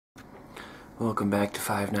Welcome back to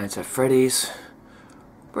Five Nights at Freddy's.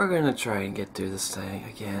 We're gonna try and get through this thing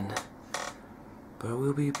again. But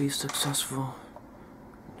will we be successful?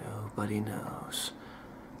 Nobody knows.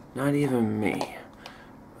 Not even me.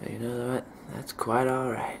 But you know what? That's quite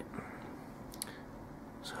alright.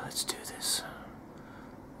 So let's do this.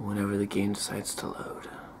 Whenever the game decides to load.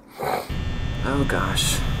 Oh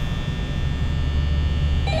gosh.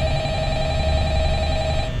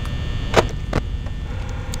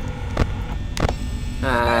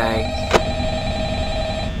 Hi.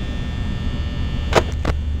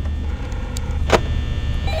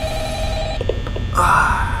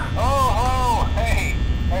 Oh, hey,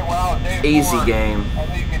 wow, Dave. Easy game. I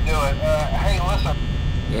think you can do it. Hey, listen.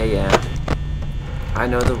 Yeah. I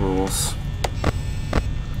know the rules.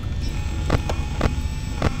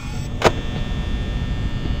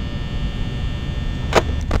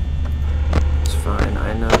 It's fine.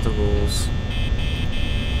 I know the rules.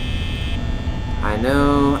 I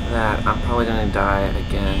know that I'm probably gonna die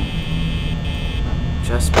again.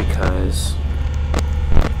 Just because.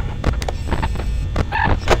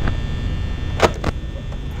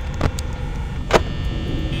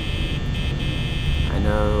 I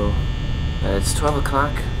know that it's 12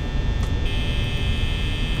 o'clock.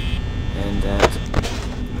 And that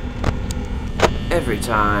every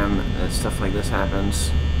time that stuff like this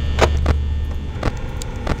happens,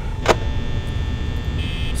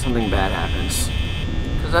 something bad happens.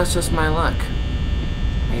 Because that's just my luck.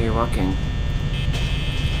 I hear walking.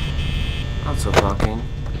 Also walking.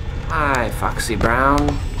 Hi, Foxy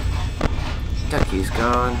Brown. Ducky's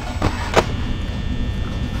gone.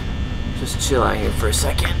 Just chill out here for a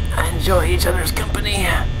second. Enjoy each other's company.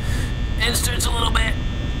 And stretch a little bit.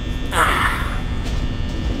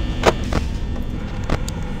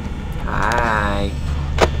 Hi.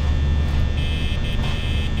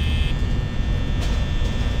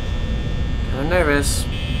 Kinda nervous.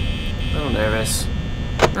 A little nervous.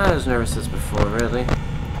 Not as nervous as before, really.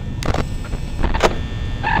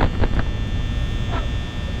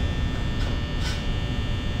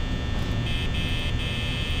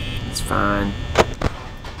 It's fine.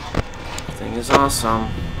 Everything is awesome.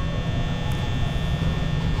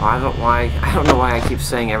 Well, I don't know why I keep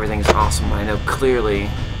saying everything is awesome when I know clearly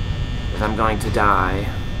that I'm going to die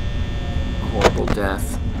a horrible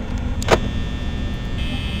death.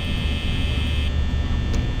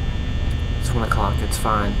 It's 1 o'clock, it's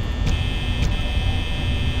fine.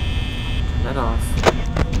 Turn that off.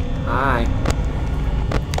 Hi.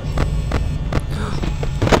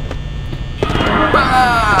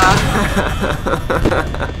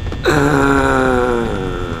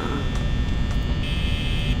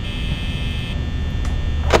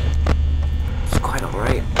 It's quite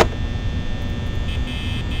alright.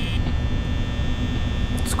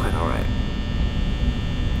 It's quite alright.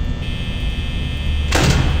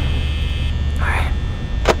 Alright.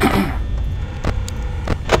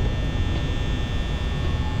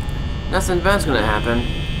 Nothing bad's gonna happen.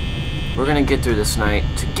 We're gonna get through this night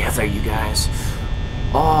together, you guys.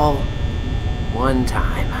 All one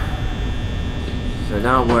time. So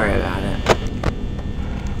don't worry about it.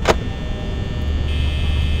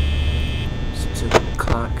 It's 2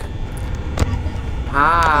 o'clock.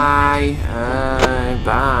 Hi.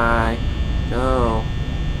 Bye. No.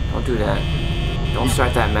 Don't do that. Don't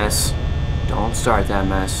start that mess. Don't start that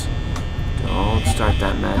mess. Don't start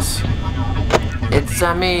that mess. It's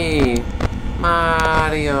me,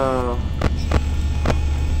 Mario.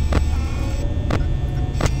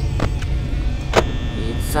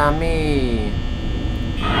 It's me,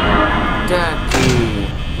 Ducky.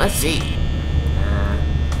 Let's see.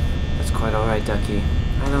 That's quite alright, Ducky.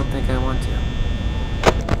 I don't think I want to.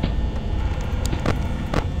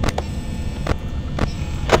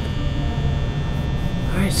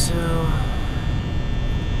 Alright, so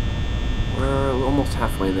we're almost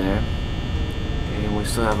halfway there. And we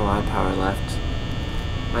still have a lot of power left.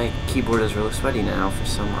 My keyboard is really sweaty now for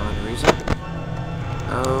some odd reason.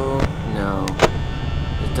 Oh no.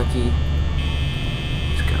 The Ducky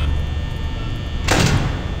is gone.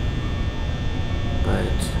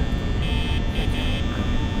 But okay,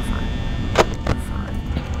 we're fine. We're fine.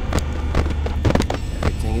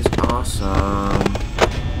 Everything is awesome.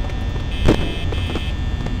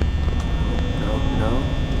 No,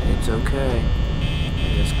 it's okay.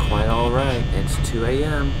 It's quite alright. It's 2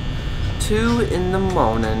 a.m. 2 in the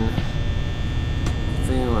morning.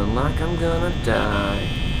 Feeling like I'm gonna die.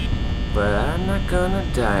 But I'm not gonna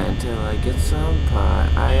die until I get some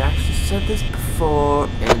pot. I actually said this before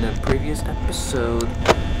in a previous episode.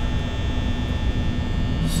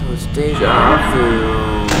 So it's deja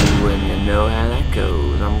vu. And you know how that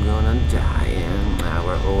goes. I'm gonna die and I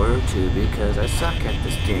power or two because I suck at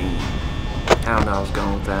this game. I don't know, I was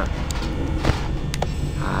going with that.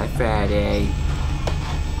 Hi, Freddy.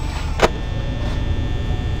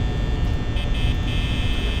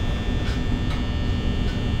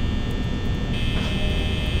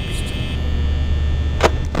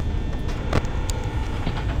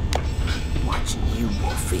 Watching you,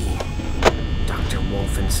 Wolfie. Dr.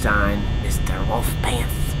 Wolfenstein, Mr.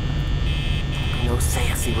 Wolfpants. Don't be no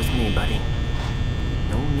sassy with me, buddy.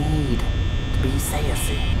 No need to be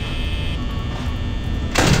sassy.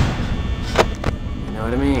 You know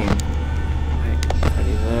what I mean? Right,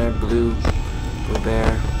 Freddy there, Blue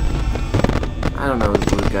Bear. I don't know what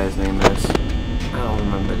the blue guy's name is. I don't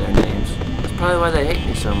remember their names. That's probably why they hate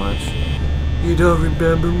me so much. You don't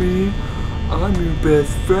remember me? I'm your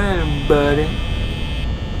best friend, buddy.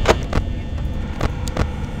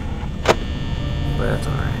 But that's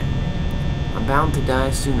alright. I'm bound to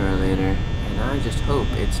die sooner or later, and I just hope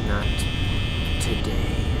it's not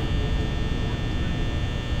today.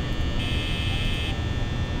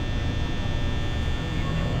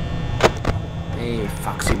 Hey,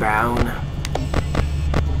 Foxy Brown.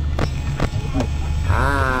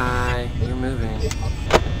 Hi, you're moving.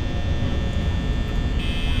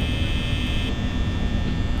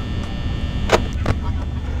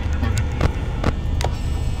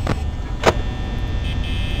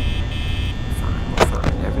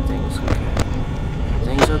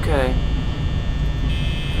 Okay.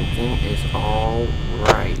 Everything is all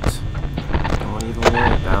right. Don't even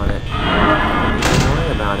worry about it. Don't even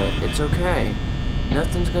worry about it. It's okay.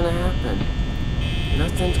 Nothing's gonna happen.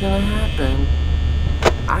 Nothing's gonna happen.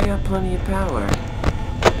 I got plenty of power.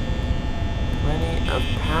 Plenty of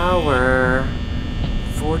power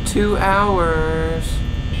for 2 hours.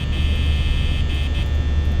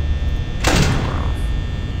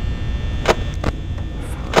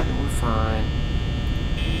 We're fine.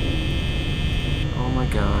 Oh my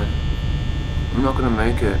god. I'm not gonna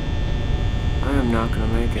make it. I am not gonna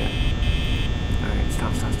make it. Alright,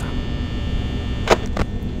 stop.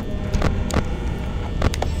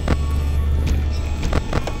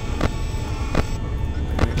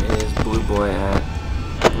 Where is Blue Boy at?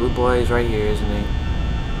 Blue Boy is right here, isn't he?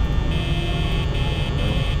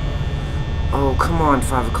 Oh, come on,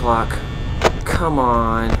 5 o'clock. Come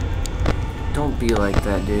on. Don't be like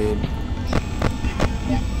that, dude.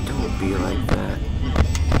 Don't be like that.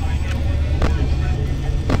 Don't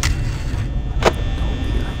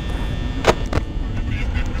be like that.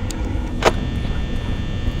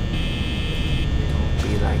 Don't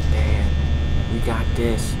be like that. We got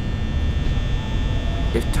this.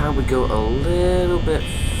 If time would go a little bit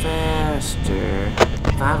faster,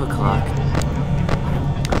 5 o'clock,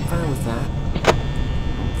 I'm fine with that.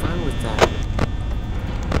 I'm fine with that.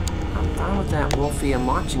 I'm fine with that, Wolfie. I'm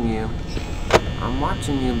watching you. I'm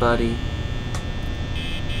watching you, buddy.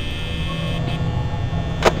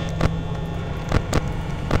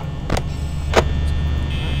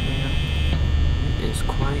 It is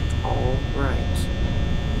quite all right.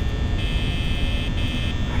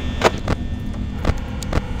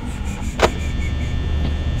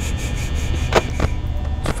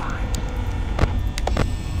 It's fine.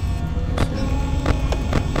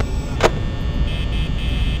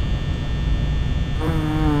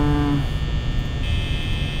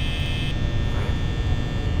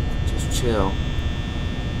 Just chill.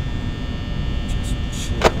 Just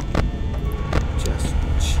chill. Just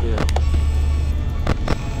chill.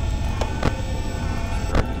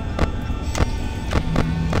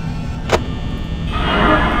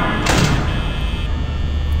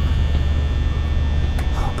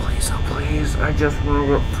 Oh please, I just want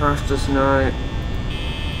to get past this night.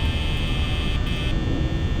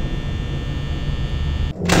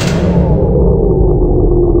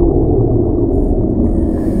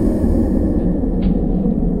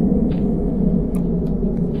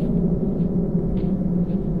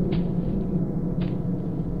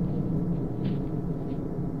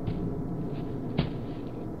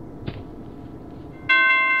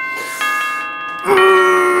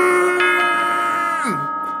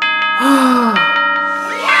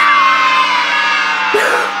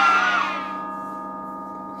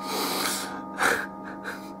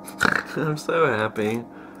 I'm so happy.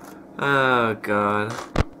 Oh god.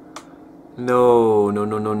 No.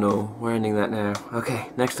 We're ending that now. Okay,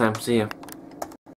 next time. See ya.